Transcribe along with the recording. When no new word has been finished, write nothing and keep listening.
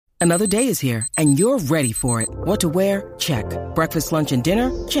Another day is here, and you're ready for it. What to wear? Check. Breakfast, lunch, and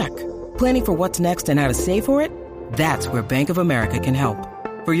dinner? Check. Planning for what's next and how to save for it? That's where Bank of America can help.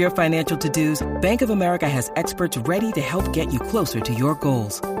 For your financial to-dos, Bank of America has experts ready to help get you closer to your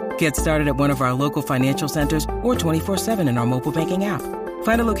goals. Get started at one of our local financial centers or 24/7 in our mobile banking app.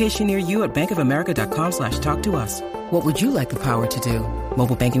 Find a location near you at bankofamerica.com/talktous. What would you like the power to do?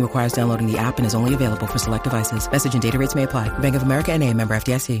 Mobile banking requires downloading the app and is only available for select devices. Message and data rates may apply. Bank of America N.A., member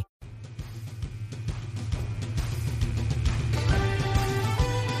FDIC.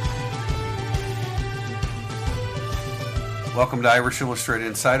 Welcome to Irish Illustrated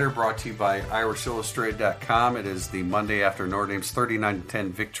Insider, brought to you by IrishIllustrated.com. It is the Monday after Notre Dame's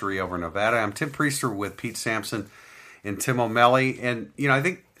 39-10 victory over Nevada. I'm Tim Priester with Pete Sampson and Tim O'Malley. And, I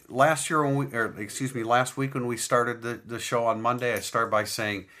think last week when we started the show on Monday, I started by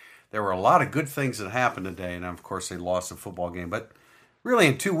saying there were a lot of good things that happened today. And, of course, they lost a football game. But really,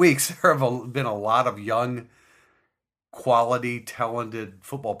 in 2 weeks, there have been a lot of young, quality, talented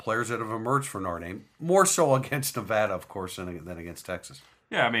football players that have emerged for Notre Dame. More so against Nevada, of course, than against Texas.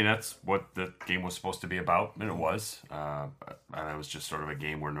 Yeah, I mean, that's what the game was supposed to be about, and it was. And it was just sort of a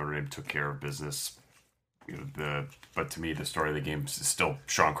game where Notre Dame took care of business. But to me, the story of the game is still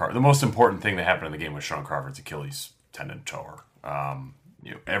Shaun Crawford. The most important thing that happened in the game was Shaun Crawford's Achilles tendon tear.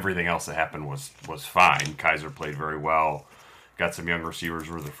 Everything else that happened was fine. Kaiser played very well. Got some young receivers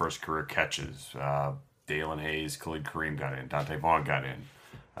who were their first career catches. Dalen Hayes, Khalid Kareem got in. Dante Vaughn got in.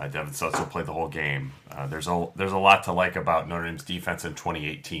 Devin Sutzel played the whole game. There's a lot to like about Notre Dame's defense in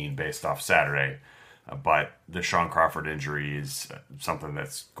 2018 based off Saturday. But the Shaun Crawford injury is something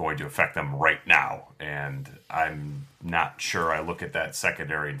that's going to affect them right now. And I'm not sure I look at that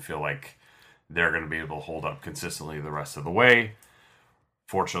secondary and feel like they're going to be able to hold up consistently the rest of the way.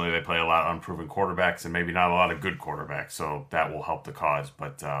 Fortunately, they play a lot of unproven quarterbacks and maybe not a lot of good quarterbacks, so that will help the cause.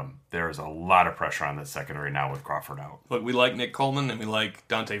 But there is a lot of pressure on the secondary now with Crawford out. Look, we like Nick Coleman and we like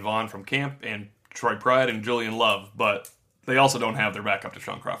Dante Vaughn from camp and Troy Pride and Julian Love, but they also don't have their backup to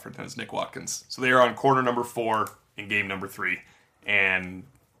Shaun Crawford, and it's Nick Watkins. So they are on quarter number 4 in game number 3, and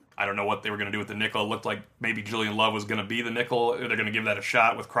I don't know what they were going to do with the nickel. It looked like maybe Julian Love was going to be the nickel. They're going to give that a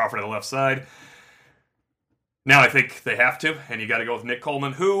shot with Crawford on the left side. Now I think they have to, and you got to go with Nick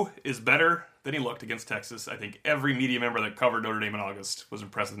Coleman, who is better than he looked against Texas. I think every media member that covered Notre Dame in August was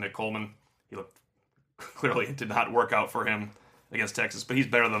impressed with Nick Coleman. He looked, clearly it did not work out for him against Texas, but he's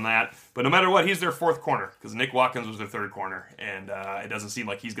better than that. But no matter what, he's their 4th corner, because Nick Watkins was their 3rd corner, and it doesn't seem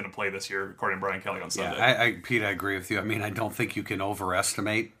like he's going to play this year, according to Brian Kelly on Sunday. Yeah, Pete, I agree with you. I mean, I don't think you can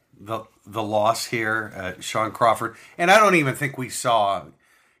overestimate the loss here, Shaun Crawford. And I don't even think we saw...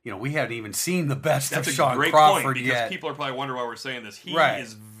 we haven't even seen the best of Shaun Crawford point, yet. People are probably wondering why we're saying this. He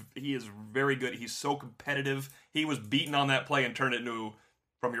is very good. He's so competitive. He was beaten on that play and turned it into,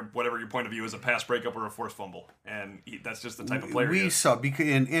 from your point of view, as a pass breakup or a forced fumble. And that's just the type of player he is. Saw,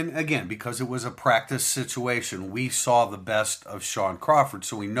 and again, because it was a practice situation, we saw the best of Shaun Crawford,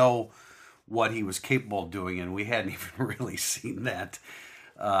 so we know what he was capable of doing, and we hadn't even really seen that.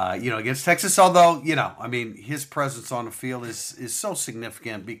 Against Texas, although, his presence on the field is so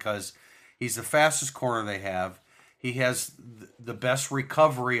significant because he's the fastest corner they have. He has the best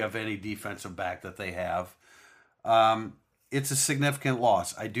recovery of any defensive back that they have. It's a significant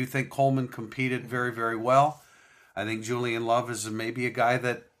loss. I do think Coleman competed very, very well. I think Julian Love is maybe a guy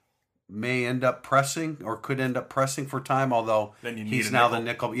that may end up pressing or could end up pressing for time, although he's now the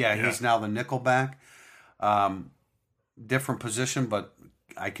nickel. Yeah, he's now the nickel back. Different position, but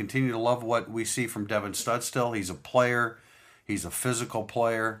I continue to love what we see from Devin Studstill. He's a player. He's a physical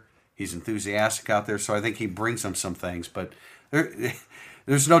player. He's enthusiastic out there, so I think he brings them some things. But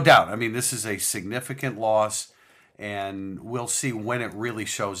there's no doubt. I mean, this is a significant loss, and we'll see when it really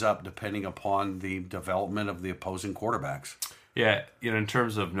shows up depending upon the development of the opposing quarterbacks. Yeah, in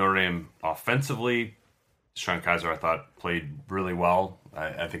terms of Notre Dame offensively, Sean Kaiser, I thought, played really well.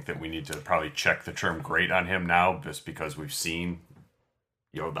 I think that we need to probably check the term great on him now, just because we've seen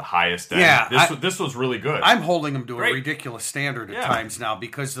the highest end. Yeah, this was really good. I'm holding him to a ridiculous standard at times now,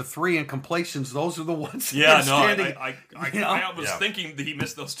 because the 3 incompletions, those are the ones. Yeah, no, I was thinking that he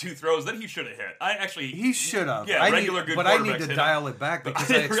missed those 2 throws that he should have hit. He should have. Yeah, but I need to dial it back because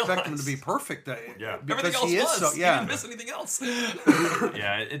I expect him to be perfect. Because he is so. Yeah, he didn't miss anything else.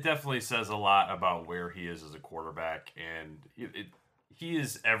 Yeah, it definitely says a lot about where he is as a quarterback, and he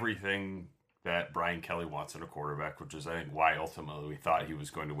is everything that Brian Kelly wants in a quarterback, which is, I think, why ultimately we thought he was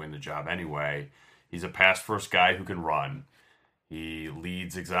going to win the job anyway. He's a pass-first guy who can run. He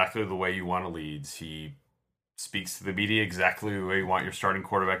leads exactly the way you want to lead. He speaks to the media exactly the way you want your starting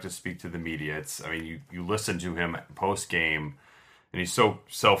quarterback to speak to the media. You listen to him post-game, and he's so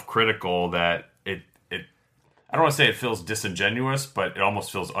self-critical that it I don't want to say it feels disingenuous, but it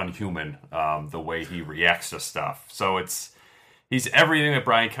almost feels unhuman, the way he reacts to stuff. So he's everything that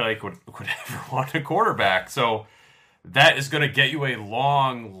Brian Kelly could ever want a quarterback. So that is going to get you a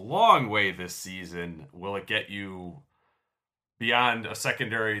long, long way this season. Will it get you beyond a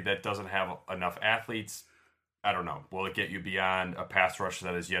secondary that doesn't have enough athletes? I don't know. Will it get you beyond a pass rush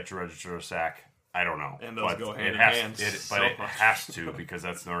that is yet to register a sack? I don't know. And those go hand in hand. But it has to, because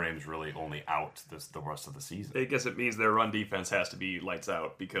that's Notre Dame's really only out the rest of the season. I guess it means their run defense has to be lights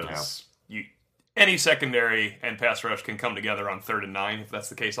out, because any secondary and pass rush can come together on 3rd and 9 if that's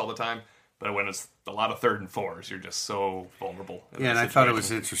the case all the time. But when it's a lot of 3rd and 4s, you're just so vulnerable. Yeah, and I thought it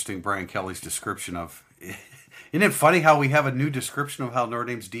was interesting, Brian Kelly's description of... Isn't it funny how we have a new description of how Notre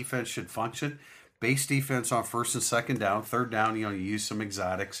Dame's defense should function? Base defense on 1st and 2nd down. 3rd down, you use some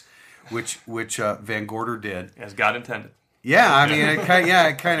exotics, which Van Gorder did. As God intended. Yeah, I mean, it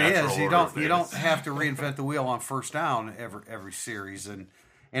kind of is. You don't have to reinvent the wheel on 1st down every series, and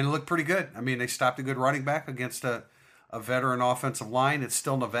it looked pretty good. I mean, they stopped a good running back against a veteran offensive line. It's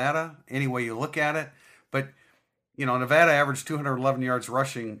still Nevada, any way you look at it. But, Nevada averaged 211 yards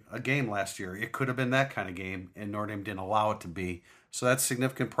rushing a game last year. It could have been that kind of game, and Notre Dame didn't allow it to be. So that's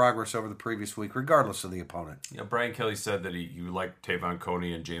significant progress over the previous week, regardless of the opponent. Brian Kelly said that he liked Tavon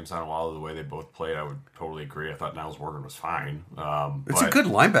Coney and James Onwualu the way they both played. I would totally agree. I thought Niles Morgan was fine. It's a good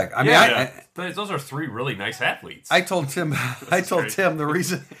linebacker. I mean, but those are 3 really nice athletes. I told Tim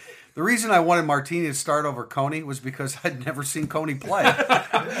the reason I wanted Martini to start over Coney was because I'd never seen Coney play.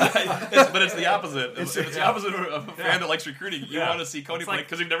 But it's the opposite. It's the opposite of a fan that likes recruiting. You want to see Coney play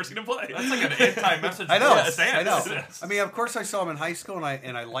because you've never seen him play. That's like an anti-message. I know. I mean, of course, I saw him in high school,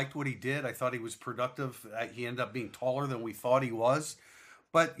 and I liked what he did. I thought he was productive. He ended up being taller than we thought he was.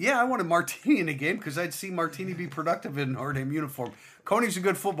 But, I wanted Martini in the game because I'd see Martini be productive in an Notre Dame uniform. Coney's a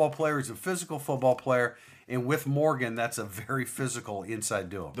good football player. He's a physical football player. And with Morgan, that's a very physical inside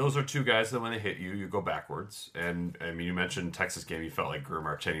duo. Those are 2 guys that when they hit you, you go backwards. And, I mean, you mentioned Texas game. You felt like Greer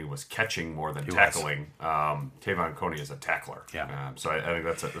Martini was catching more than tackling. Tavon Coney is a tackler. Yeah. So I think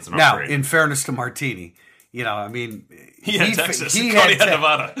that's an now, upgrade. Now, in fairness to Martini, I mean... He had Texas and Coney had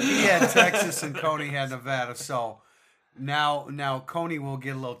Nevada. He had Texas and Coney had Nevada. So now Coney will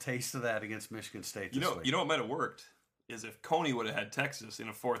get a little taste of that against Michigan State this week. You know what might have worked is if Coney would have had Texas in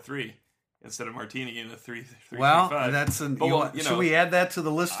a 4-3 instead of Martini in a 3-3-5. Well, should we add that to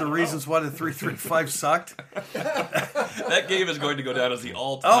the list of reasons why the 3-3-5 sucked? That game is going to go down as the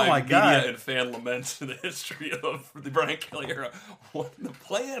all-time media and fan lament in the history of the Brian Kelly era. What was the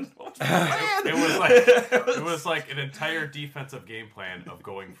plan? It was like an entire defensive game plan of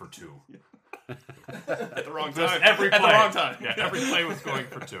going for 2. At the wrong time. Every play. At the wrong time. Yeah, every play was going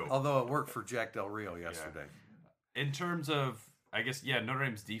for 2. Although it worked for Jack Del Rio yesterday. Yeah. In terms of, I guess, Notre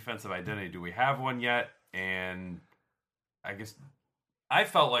Dame's defensive identity, do we have one yet? And I guess I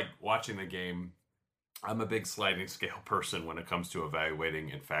felt like watching the game, I'm a big sliding scale person when it comes to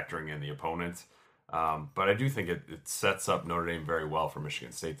evaluating and factoring in the opponent. But I do think it sets up Notre Dame very well for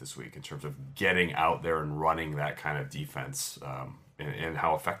Michigan State this week in terms of getting out there and running that kind of defense and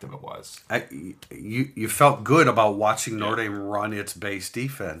how effective it was. You felt good about watching Notre Dame run its base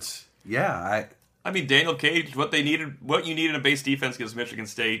defense. Yeah, I mean, Daniel Cage, what you need in a base defense against Michigan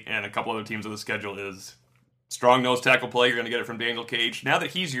State and a couple other teams on the schedule is strong nose tackle play. You're going to get it from Daniel Cage. Now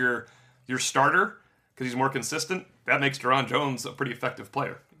that he's your starter, because he's more consistent, that makes Jaron Jones a pretty effective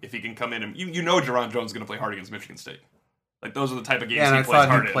player. If he can come in and Jaron Jones is going to play hard against Michigan State. Like, those are the type of games he plays hard in. And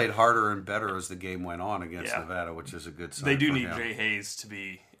I thought he played harder and better as the game went on against Nevada, which is a good sign. They do need Jay Hayes to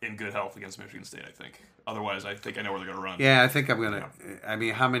be in good health against Michigan State, I think. Otherwise, I think I know where they're going to run. Yeah, I think I'm going to... I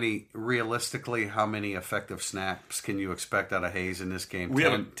mean, how many effective snaps can you expect out of Hayes in this game?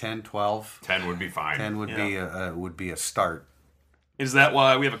 10, 12? 10 would be fine. 10 would be a start. Is that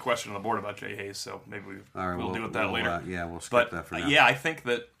why we have a question on the board about Jay Hayes? So maybe we'll deal with that later. We'll skip that for now. Yeah, I think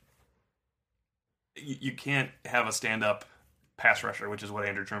that you can't have a stand-up pass rusher, which is what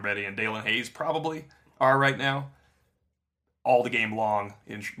Andrew Trombetti and Dalen Hayes probably are right now, all the game long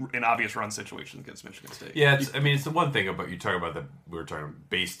in obvious run situations against Michigan State. Yeah, it's the one thing about, we were talking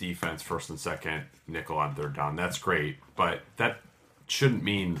base defense, 1st and 2nd, nickel on 3rd down. That's great, but that shouldn't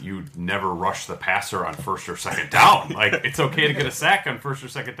mean you never rush the passer on 1st or 2nd down. Like, it's okay to get a sack on 1st or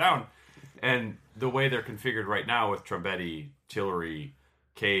 2nd down. And the way they're configured right now with Trombetti, Tillery,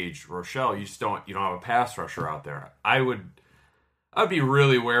 Cage, Rochelle, you don't have a pass rusher out there. I'd be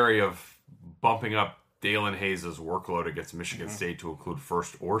really wary of bumping up Dalen Hayes' workload against Michigan State to include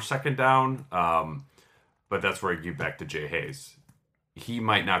 1st or 2nd down. But that's where I give back to Jay Hayes. he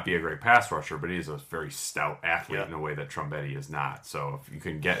might not be a great pass rusher, but he is a very stout athlete Yeah. in a way that Trumbetti is not. So if you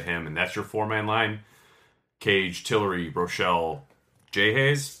can get him, and that's your four-man line, Cage, Tillery, Rochelle, Jay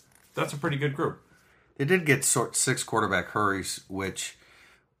Hayes, that's a pretty good group. They did get 6 quarterback hurries, which,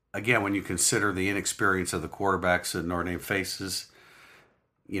 again, when you consider the inexperience of the quarterbacks that Notre Dame faces,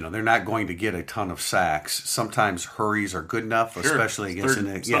 they're not going to get a ton of sacks. Sometimes hurries are good enough, especially against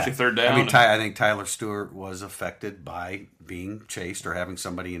especially third down. I think Tyler Stewart was affected by being chased or having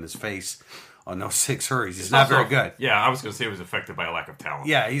somebody in his face on those 6 hurries. He's not very good. Yeah, I was going to say he was affected by a lack of talent.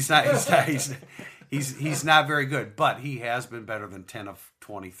 Yeah, he's not. He's not very good, but he has been better than 10 of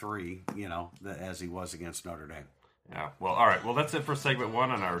 23. As he was against Notre Dame. Yeah, well, all right. Well, that's it for segment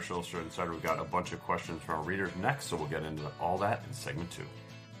 1 on Irish Illustrated Insider. We've got a bunch of questions from our readers next, so we'll get into all that in segment 2.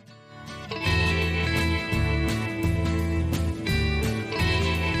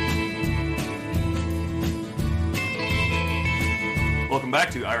 Welcome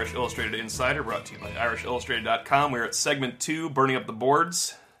back to Irish Illustrated Insider, brought to you by IrishIllustrated.com. We're at segment 2, Burning Up the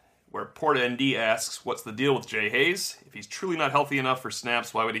Boards, where Porta ND asks, what's the deal with Jay Hayes? If he's truly not healthy enough for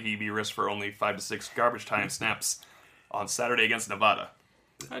snaps, why would he be risked for only 5 to 6 garbage time snaps on Saturday against Nevada?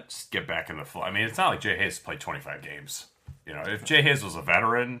 Just get back in the flow. I mean, it's not like Jay Hayes played 25 games. If Jay Hayes was a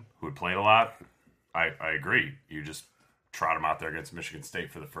veteran who had played a lot, I agree. You just trot him out there against Michigan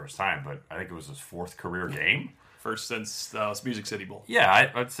State for the first time, but I think it was his 4th career game. First since Music City Bowl.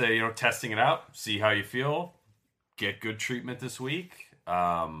 Yeah, I'd say, testing it out, see how you feel, get good treatment this week.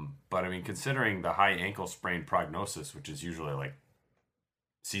 But I mean, considering the high ankle sprain prognosis, which is usually like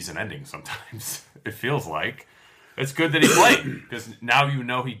season ending sometimes, it feels like, it's good that he played, because now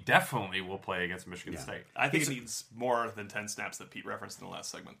he definitely will play against Michigan State. I think he needs more than 10 snaps that Pete referenced in the last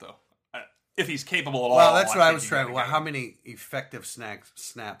segment, though. If he's capable at all. Well, that's what I was trying. Well, how many effective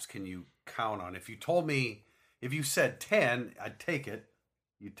snaps can you count on? If you said 10, I'd take it.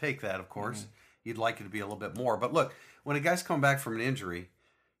 You'd take that, of course. Mm-hmm. You'd like it to be a little bit more. But look, when a guy's come back from an injury,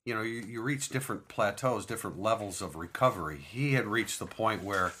 you reach different plateaus, different levels of recovery. He had reached the point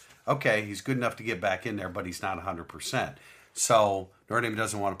where, okay, he's good enough to get back in there, but he's not 100%. So Notre Dame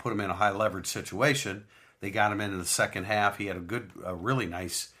doesn't want to put him in a high leverage situation. They got him into the second half. He had a really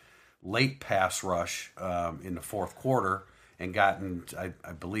nice late pass rush in the fourth quarter and gotten,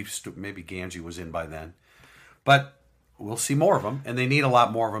 I believe maybe Ganji was in by then. But we'll see more of them, and they need a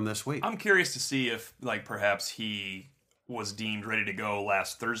lot more of them this week. I'm curious to see if, perhaps he was deemed ready to go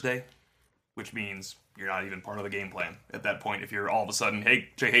last Thursday, which means you're not even part of the game plan at that point. If you're all of a sudden, hey,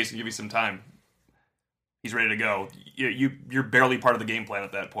 Jay Hayes can give you some time, he's ready to go. You're barely part of the game plan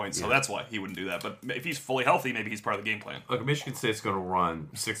at that point, so that's why he wouldn't do that. But if he's fully healthy, maybe he's part of the game plan. Look, Michigan State's going to run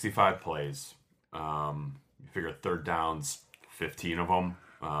 65 plays. You figure third downs, 15 of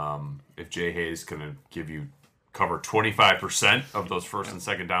them. If Jay Hayes can cover 25% of those first and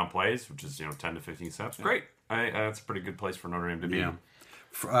second down plays, which is 10 to 15 snaps, great. That's a pretty good place for Notre Dame to be. Yeah.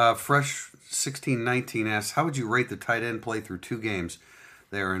 Fresh 1619 asks, how would you rate the tight end play through 2 games?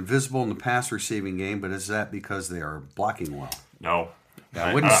 They are invisible in the pass receiving game, but is that because they are blocking well? No.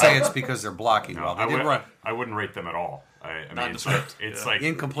 I wouldn't say it's because they're blocking well. I wouldn't rate them at all. I mean, it's like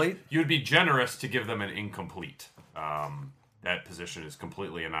incomplete. You'd be generous to give them an incomplete. That position is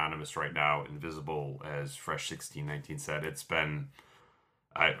completely anonymous right now, invisible, as Fresh 1619 said. It's been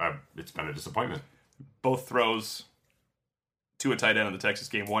a disappointment. Both throws to a tight end in the Texas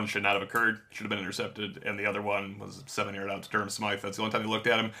game, one should not have occurred, should have been intercepted, and the other one was a 7-yard out to Durham Smythe. That's the only time we looked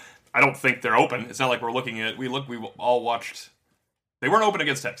at him. I don't think they're open. It's not like we're looking at. We all watched. They weren't open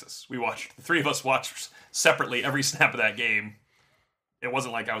against Texas. The 3 of us watched separately every snap of that game. It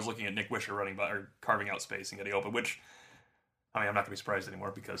wasn't like I was looking at Nick Wisher running by or carving out space and getting open, which, I'm not going to be surprised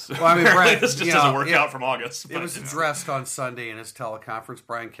anymore because Brian, this just doesn't work out from August. It was addressed on Sunday in his teleconference.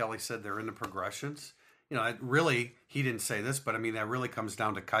 Brian Kelly said they're in the progressions. Really, he didn't say this, but that really comes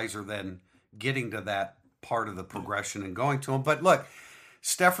down to Kaiser then getting to that part of the progression and going to him. But look,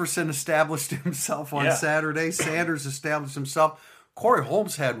 Stefferson established himself on Saturday. Sanders established himself. Corey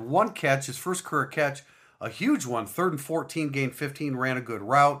Holmes had 1 catch, his first career catch, a huge one, 3rd and 14, gained 15, ran a good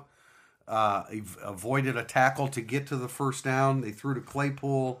route. He avoided a tackle to get to the first down. They threw to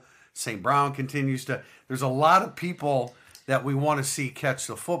Claypool. St. Brown continues to. There's a lot of people that we want to see catch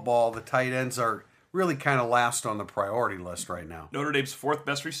the football. The tight ends are really kind of last on the priority list right now. Notre Dame's 4th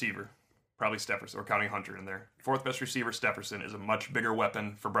best receiver, probably Stefferson. We're counting Hunter in there. 4th best receiver, Stefferson, is a much bigger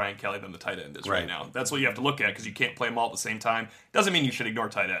weapon for Brian Kelly than the tight end is right now. That's what you have to look at because you can't play them all at the same time. Doesn't mean you should ignore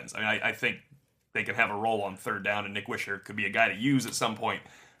tight ends. I think they can have a role on 3rd down, and Nick Wisher could be a guy to use at some point.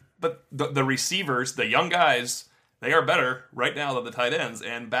 But the receivers, the young guys, They are better right now than the tight ends.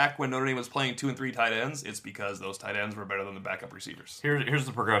 And back when Notre Dame was playing 2 and 3 tight ends, it's because those tight ends were better than the backup receivers. Here's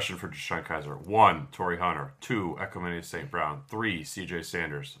the progression for DeShone Kizer. 1, Torrey Hunter. 2, Equanimeous St. Brown. 3, C.J.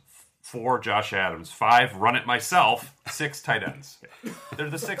 Sanders. 4, Josh Adams. 5, run it myself. 6, tight ends. They're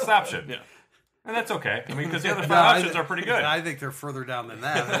the 6th option. Yeah. And that's okay. I mean, because the other 5 options are pretty good. I think they're further down than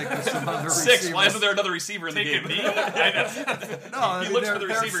that. I think there's some other 6. receivers. Why isn't there another receiver in the game? Me? No, I mean, looks for the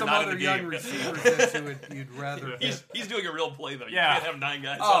there's receiver, some not in other the young game. receivers that you'd rather. He's doing a real play, though. You Yeah. can't have 9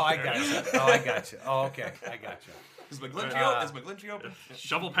 guys Oh, out I there. got you. Oh, I got you. Oh, okay, I got you. Is McGlinchey open?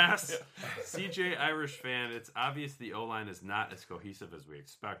 Shovel pass. CJ Irish fan, it's obvious the O-line is not as cohesive as we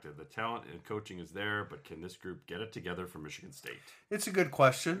expected. The talent and coaching is there, but can this group get it together for Michigan State? It's a good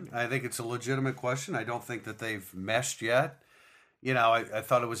question. I think it's a legitimate question. I don't think that they've meshed yet. You know, I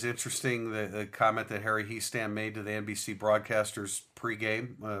thought it was interesting, the comment that Harry Hiestand made to the NBC broadcasters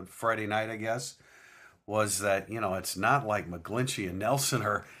pregame, Friday night, I guess, was that, you know, it's not like McGlinchey and Nelson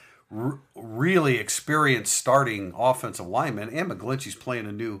are really experienced starting offensive linemen, and McGlinchey's playing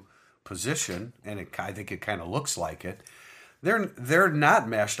a new position, and I think it kind of looks like it. They're not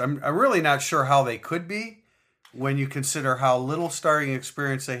meshed. I'm really not sure how they could be when you consider how little starting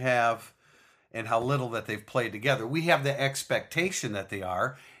experience they have and how little that they've played together. We have the expectation that they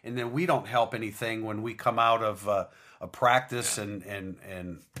are, and then we don't help anything when we come out of a practice and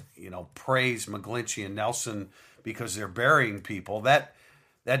you know, praise McGlinchey and Nelson because they're burying people.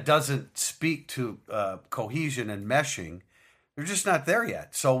 That doesn't speak to cohesion and meshing. They're just not there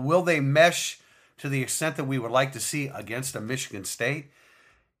yet. So will they mesh to the extent that we would like to see against a Michigan State?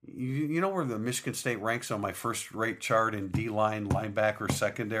 You know where the Michigan State ranks on my first rate chart in D-line, linebacker,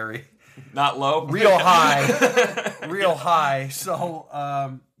 secondary? Not low. Real high. Real high.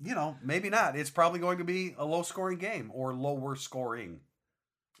 So, you know, maybe not. It's probably going to be a low-scoring game or lower scoring.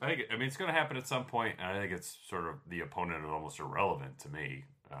 I mean, it's going to happen at some point, and I think it's sort of the opponent is almost irrelevant to me.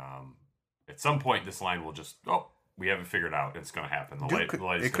 At some point, this line will just, we haven't figured out. It's going to happen.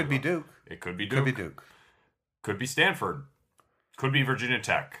 It could be Duke. It could be Duke. Could be Duke. Could be Stanford. Could be Virginia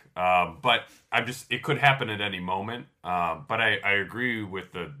Tech. But it could happen at any moment. But I agree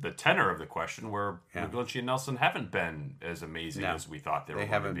with the tenor of the question where McGlinchey and Nelson haven't been as amazing as we thought they were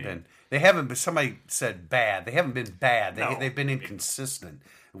going to be. They haven't been. Somebody said bad. They haven't been bad. They've been inconsistent.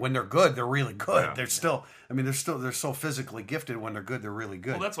 When they're good, they're really good. Yeah. They're still. I mean, they're so physically gifted. When they're good, they're really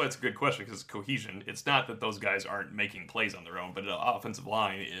good. Well, that's why it's a good question, because cohesion. It's not that those guys aren't making plays on their own, but the offensive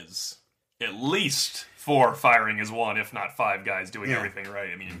line is at least 4 firing as one, if not 5 guys doing everything right.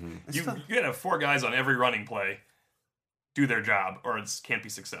 I mean, you gotta have 4 guys on every running play do their job, or it can't be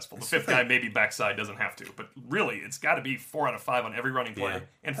successful. The 5th guy, maybe backside, doesn't have to, but really, it's got to be 4 out of 5 on every running play,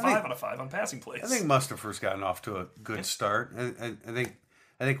 and 5 out of 5 on passing plays. I think Mustipher's gotten off to a good start.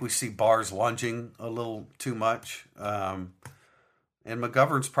 I think we see Bars lunging a little too much, and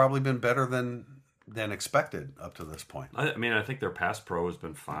McGovern's probably been better than expected up to this point. I mean, I think their pass pro has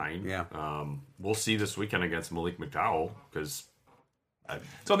been fine. Yeah. We'll see this weekend against Malik McDowell because.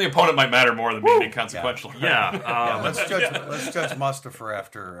 So the opponent might matter more than being inconsequential. Yeah. Let's judge Mustipher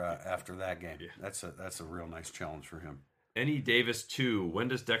after that game. Yeah. That's a real nice challenge for him. Any Davis 2. When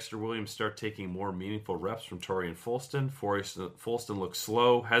does Dexter Williams start taking more meaningful reps from Torian Folston? Folston looks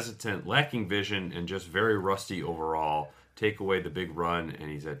slow, hesitant, lacking vision, and just very rusty overall. Take away the big run, and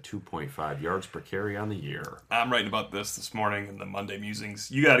he's at 2.5 yards per carry on the year. I'm writing about this morning in the Monday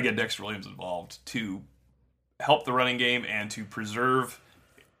Musings. You got to get Dexter Williams involved to help the running game and to preserve.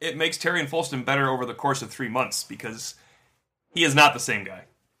 It makes Torian Folston better over the course of 3 months because he is not the same guy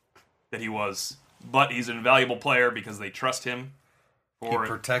that he was. But he's an invaluable player because they trust him. He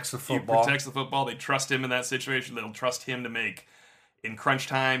protects the football. They trust him in that situation. They'll trust him to make. In crunch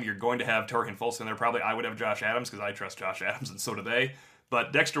time, you're going to have Torian Folston there. Probably I would have Josh Adams because I trust Josh Adams, and so do they.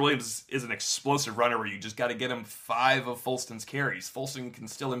 But Dexter Williams is an explosive runner where you just got to get him 5 of Folston's carries. Folston can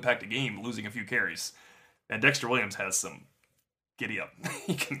still impact a game losing a few carries. And Dexter Williams has some giddy up.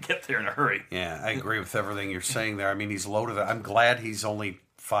 He can get there in a hurry. Yeah, I agree with everything you're saying there. I mean, he's low to the... I'm glad he's only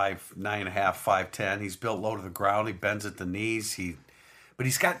 5'9.5", 5'10". He's built low to the ground. He bends at the knees. But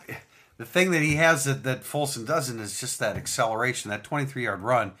he's got... The thing that he has that Folston doesn't is just that acceleration. That 23-yard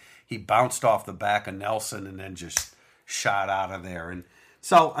run, he bounced off the back of Nelson and then just shot out of there. And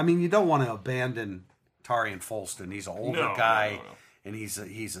so, I mean, you don't want to abandon Torian Folston. He's an older guy, and he's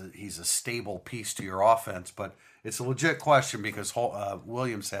a stable piece to your offense. But it's a legit question because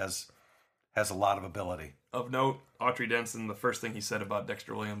Williams has a lot of ability. Of note, Autry Denson, the first thing he said about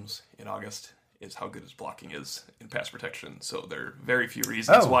Dexter Williams in August is how good his blocking is in pass protection. So there are very few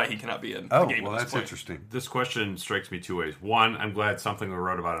reasons why he cannot be in the game. Well, that's point. interesting. This question strikes me 2 ways. 1, I'm glad something we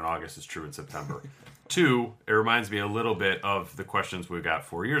wrote about in August is true in September. Two, it reminds me a little bit of the questions we got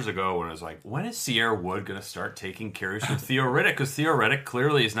 4 years ago when I was like, when is Sierra Wood going to start taking carries from Theo Riddick? Because Theo Riddick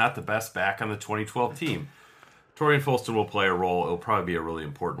clearly is not the best back on the 2012 team. Torian Folston will play a role. It'll probably be a really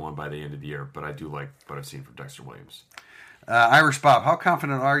important one by the end of the year, but I do like what I've seen from Dexter Williams. Irish Bob, how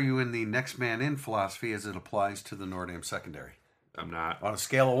confident are you in the next man in philosophy as it applies to the Notre Dame secondary? I'm not. On a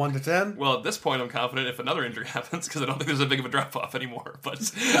scale of 1 to 10? Well, at this point, I'm confident if another injury happens because I don't think there's a big of a drop off anymore. But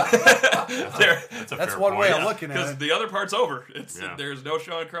that's one way of looking at it. Because the other part's over. There's no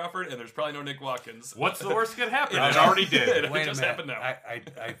Sean Crawford and there's probably no Nick Watkins. What's the worst that could happen? It already did. It just happened now. I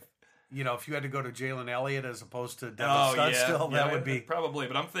if you had to go to Jalen Elliott as opposed to Devin Studstill, that would be probably.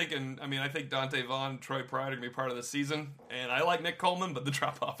 But I'm thinking. I think Dante Vaughn, Troy Pride are gonna be part of the season, and I like Nick Coleman, but the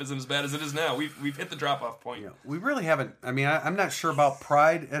drop off isn't as bad as it is now. We've hit the drop off point. Yeah, we really haven't. I'm not sure about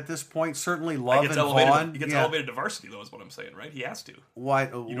Pride at this point. Certainly, Love and Vaughn. He gets elevated to varsity, though, is what I'm saying, right? He has to. Why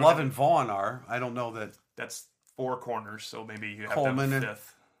Love and Vaughn are? I don't know that. That's 4 corners, so maybe you have Coleman to have a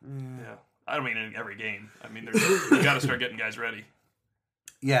fifth. Yeah, I don't mean in every game. You got to start getting guys ready.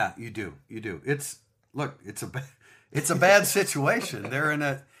 Yeah, you do. It's a bad situation.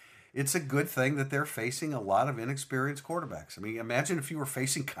 It's a good thing that they're facing a lot of inexperienced quarterbacks. Imagine if you were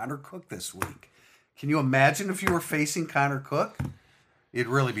facing Connor Cook this week. Can you imagine if you were facing Connor Cook? It'd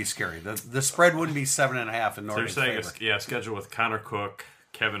really be scary. The spread wouldn't be 7.5 in Notre Dame's favor. Schedule with Connor Cook,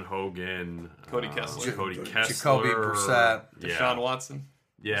 Kevin Hogan, Cody Kessler, Jacoby Brissett, Deshaun Watson.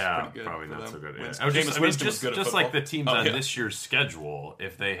 Yeah, probably not so good. Just like the teams on this year's schedule,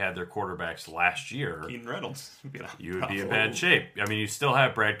 if they had their quarterbacks last year, Keenan Reynolds, you would be in bad shape. You still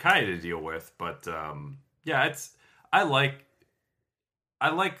have Brad Kye to deal with, but I like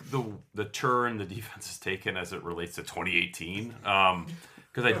the turn the defense has taken as it relates to 2018,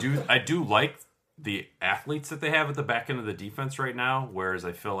 because I do like the athletes that they have at the back end of the defense right now. Whereas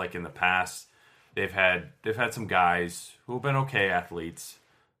I feel like in the past they've had some guys who have been okay athletes.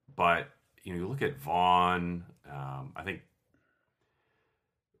 But you look at Vaughn. I think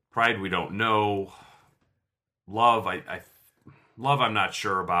Pride we don't know. Love I'm not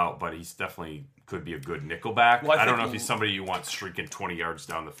sure about, but he's definitely could be a good nickelback. Well, I don't know if he's somebody you want streaking 20 yards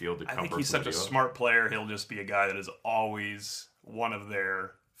down the field to cover. I think he's such a smart player. He'll just be a guy that is always one of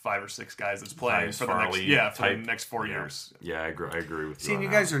their 5 or 6 guys that's playing for the next 4 years. Yeah, I agree with you. See, you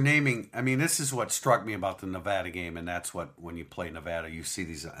guys are naming. This is what struck me about the Nevada game, and that's what when you play Nevada, you see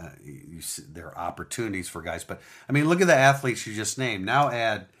these. There are opportunities for guys, but look at the athletes you just named. Now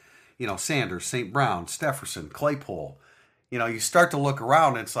add, Sanders, St. Brown, Stefferson, Claypool. You start to look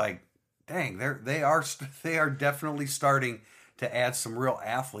around, and it's like, dang, they are definitely starting to add some real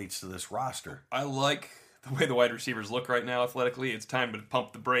athletes to this roster. I like the way the wide receivers look right now athletically. It's time to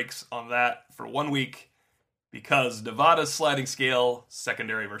pump the brakes on that for 1 week because Nevada's sliding scale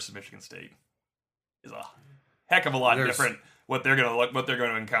secondary versus Michigan State is a heck of a lot different. What they're going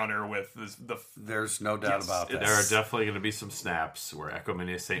to encounter with there's no doubt about that. There are definitely going to be some snaps where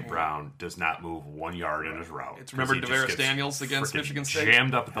Equanimeous St. Brown does not move 1 yard in his route. Remember Tavares Daniels against Michigan State,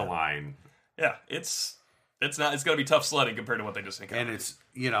 jammed up at the line. Yeah, it's going to be tough sledding compared to what they just encountered. And it's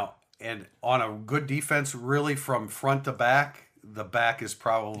and on a good defense, really from front to back, the back is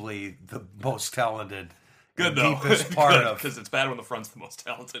probably the most talented, deepest part of. Because it's bad when the front's the most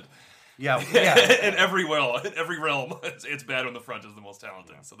talented. Yeah. in every realm, it's bad when the front is the most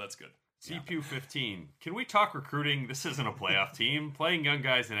talented. So that's good. CPU 15. Can we talk recruiting? This isn't a playoff team. Playing young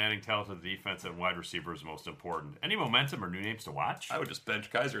guys and adding talent to the defense and wide receiver is most important. Any momentum or new names to watch? I would just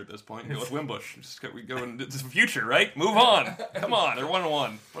bench Kaiser at this point and go with Wimbush. We go into the future, right? Move on. Come on, they're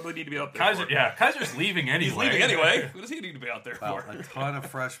 1-1. What do they need to be out there for? Yeah, Kaiser's leaving anyway. He's leaving anyway. What does he need to be out there for? A ton of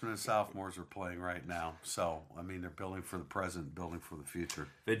freshmen and sophomores are playing right now. So, they're building for the present, building for the future.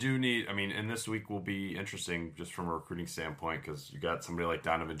 They do need, and this week will be interesting just from a recruiting standpoint because you got somebody like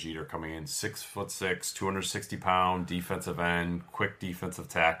Donovan Jeter coming in 6'6", 260-pound defensive end, quick defensive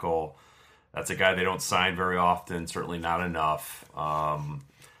tackle. That's a guy they don't sign very often, certainly not enough.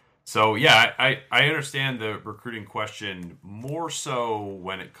 So, yeah, I understand the recruiting question more so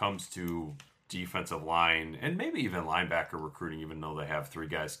when it comes to defensive line and maybe even linebacker recruiting, even though they have 3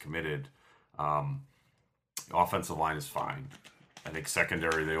 guys committed. Offensive line is fine. I think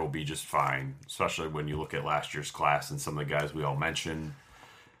secondary, they will be just fine, especially when you look at last year's class and some of the guys we all mentioned.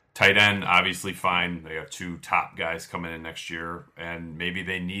 Tight end, obviously fine. They have 2 top guys coming in next year, and maybe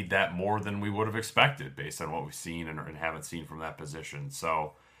they need that more than we would have expected based on what we've seen and haven't seen from that position.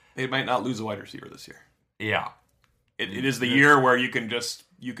 So they might not lose a wide receiver this year. Yeah. It is the year where you can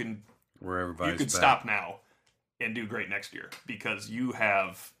stop now and do great next year because you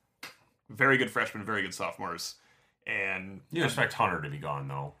have very good freshmen, very good sophomores. And You expect Hunter to be gone,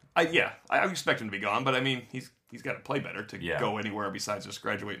 though. I expect him to be gone, but I mean, he's got to play better to go anywhere besides just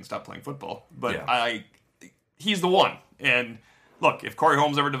graduate and stop playing football. But he's the one. And look, if Corey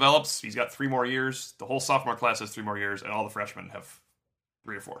Holmes ever develops, he's got 3 more years. The whole sophomore class has 3 more years, and all the freshmen have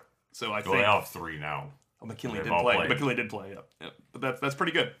 3 or 4. So I think they all have 3 now. Oh, McKinley did play. McKinley did play. Yeah. But that's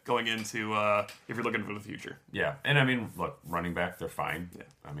pretty good going into if you're looking for the future. Yeah, and I mean, look, running back, they're fine. Yeah.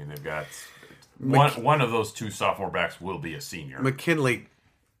 I mean, they've got one of those 2 sophomore backs will be a senior. McKinley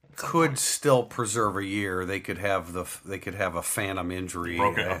could still preserve a year. They could have a phantom injury,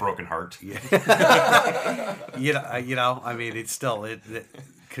 a broken heart. Yeah. you know. I mean, it's still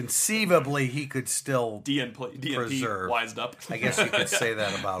conceivably he could still DNP preserve. Wised up. I guess you could say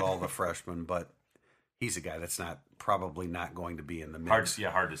that about all the freshmen, but he's a guy that's probably not going to be in the mix.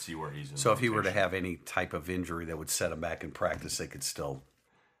 Hard to see where he's in. So if he were to have any type of injury that would set him back in practice, they could still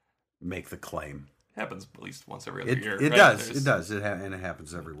make the claim. Happens at least once every other year. It does. And it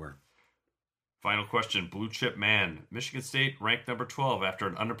happens everywhere. Final question. Blue Chip Man. Michigan State ranked number 12 after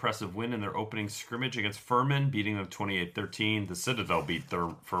an unimpressive win in their opening scrimmage against Furman, beating them 28-13. The Citadel beat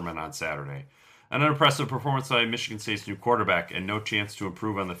Furman on Saturday. An unimpressive performance by Michigan State's new quarterback, and no chance to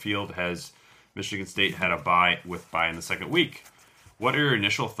improve on the field as Michigan State had a bye in the second week. What are your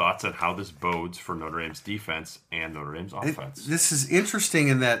initial thoughts on how this bodes for Notre Dame's defense and Notre Dame's offense? This is interesting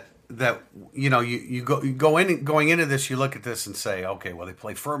in that you going into this, you look at this and say, okay, well, they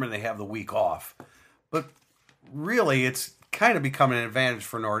play Furman, they have the week off, but really it's kind of become an advantage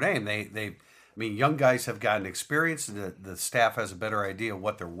for Notre Dame. Young guys have gotten experience. The staff has a better idea of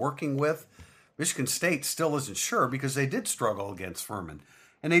what they're working with. Michigan State still isn't sure because they did struggle against Furman,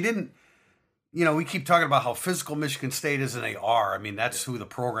 and they didn't. We keep talking about how physical Michigan State is, and they are. I mean, that's who the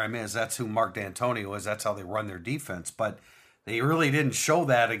program is. That's who Mark D'Antonio is. That's how they run their defense. But they really didn't show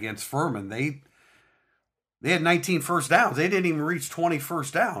that against Furman. They had 19 first downs. They didn't even reach 20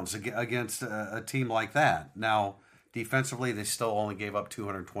 first downs against a team like that. Now, defensively, they still only gave up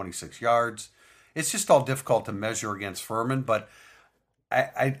 226 yards. It's just all difficult to measure against Furman, but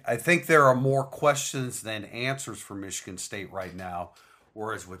I think there are more questions than answers for Michigan State right now,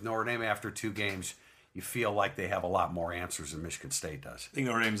 whereas with Notre Dame after 2 games, you feel like they have a lot more answers than Michigan State does. I think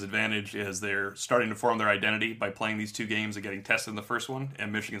Notre Dame's advantage is they're starting to form their identity by playing these 2 games and getting tested in the first one,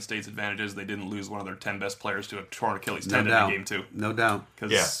 and Michigan State's advantage is they didn't lose one of their 10 best players to a torn Achilles tendon in game 2. No doubt.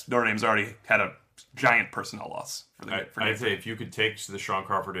 Because Notre Dame's already had a giant personnel loss. I'd say if you could take the Sean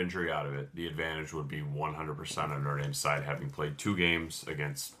Crawford injury out of it, the advantage would be 100% on Notre Dame's side, having played 2 games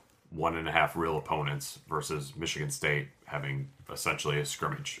against 1.5 real opponents versus Michigan State having essentially a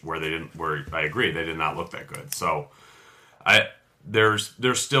scrimmage where I agree, they did not look that good. So there's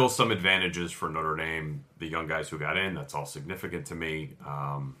still some advantages for Notre Dame, the young guys who got in, that's all significant to me.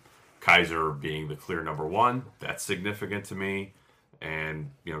 Kaiser being the clear number 1, that's significant to me. And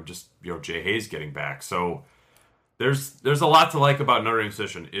Jay Hayes getting back. So there's a lot to like about Notre Dame's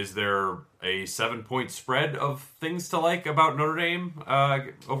position. Is there a 7-point spread of things to like about Notre Dame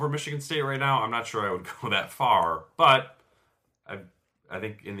over Michigan State right now? I'm not sure I would go that far, but I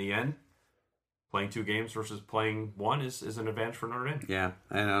think in the end, playing 2 games versus playing 1 is an advantage for Notre Dame. Yeah,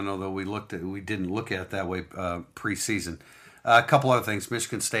 and I know that we didn't look at it that way preseason. A couple other things.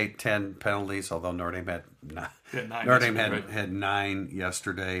 Michigan State 10 penalties, although Notre Dame had 9. Notre Dame had 9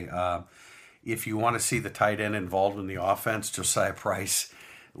 yesterday. If you want to see the tight end involved in the offense, Josiah Price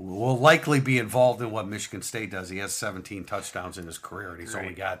will likely be involved in what Michigan State does. He has 17 touchdowns in his career, and he's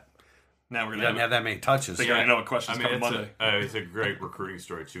only got. Now he doesn't have that many touches. I know what questions coming Monday. It's a great recruiting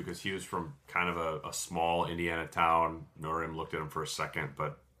story too, because he was from kind of a small Indiana town. Notre Dame looked at him for a second,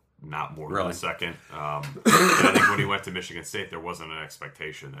 but not more than a second. And I think when he went to Michigan State, there wasn't an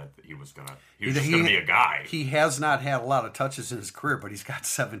expectation that he was just gonna be a guy. He has not had a lot of touches in his career, but he's got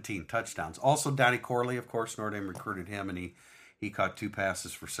 17 touchdowns. Also, Donnie Corley, of course, Notre Dame recruited him, and he caught 2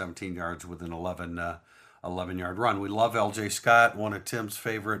 passes for 17 yards with an 11-yard run. We love L.J. Scott, one of Tim's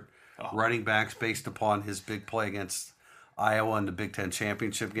favorite running backs, based upon his big play against Iowa in the Big Ten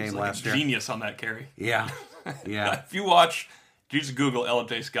championship game last year. Genius on that carry. Yeah. If you watch. You just Google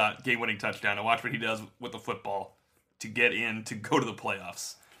L.J. Scott game-winning touchdown and watch what he does with the football to get in to go to the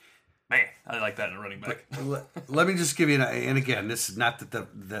playoffs. Man, I like that in a running back. Let me just give you and again, this is not that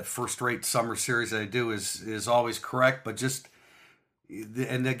the first-rate summer series that I do is always correct, but just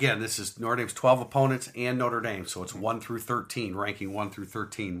and again, this is Notre Dame's 12 opponents and Notre Dame, so it's 1 through 13, ranking 1 through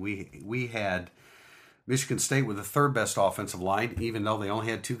 13. We had Michigan State with the 3rd best offensive line, even though they only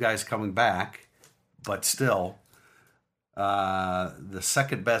had 2 guys coming back, but still. The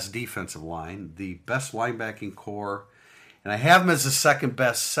 2nd best defensive line, the best linebacking core, and I have them as the 2nd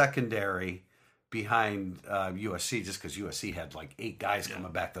best secondary, behind USC just because USC had like 8 guys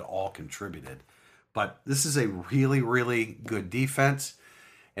coming back that all contributed. But this is a really, really good defense,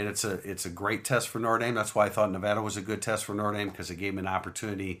 and it's a great test for Notre Dame. That's why I thought Nevada was a good test for Notre Dame, because it gave them an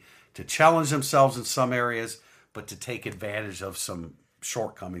opportunity to challenge themselves in some areas, but to take advantage of some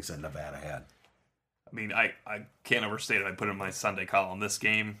shortcomings that Nevada had. I mean, I can't overstate it. I put in my Sunday column. This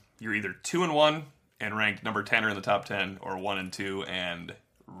game, you're either 2-1 and ranked number 10 or in the top 10, or 1-2 and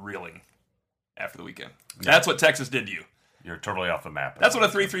reeling after the weekend. Yeah. That's what Texas did to you. You're totally off the map. That's what a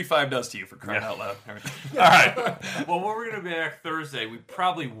 3-3-5 does to you, for crying out loud. All right. Well, when we're going to be back Thursday, we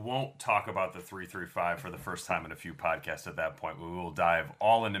probably won't talk about the 3-3-5 for the first time in a few podcasts at that point. We will dive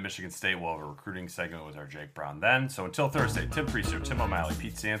all into Michigan State. We'll have a recruiting segment with our Jake Brown then. So until Thursday, Tim Priester, Tim O'Malley,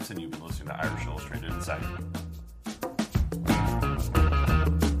 Pete Sampson, you've been listening to Irish Illustrated Insider.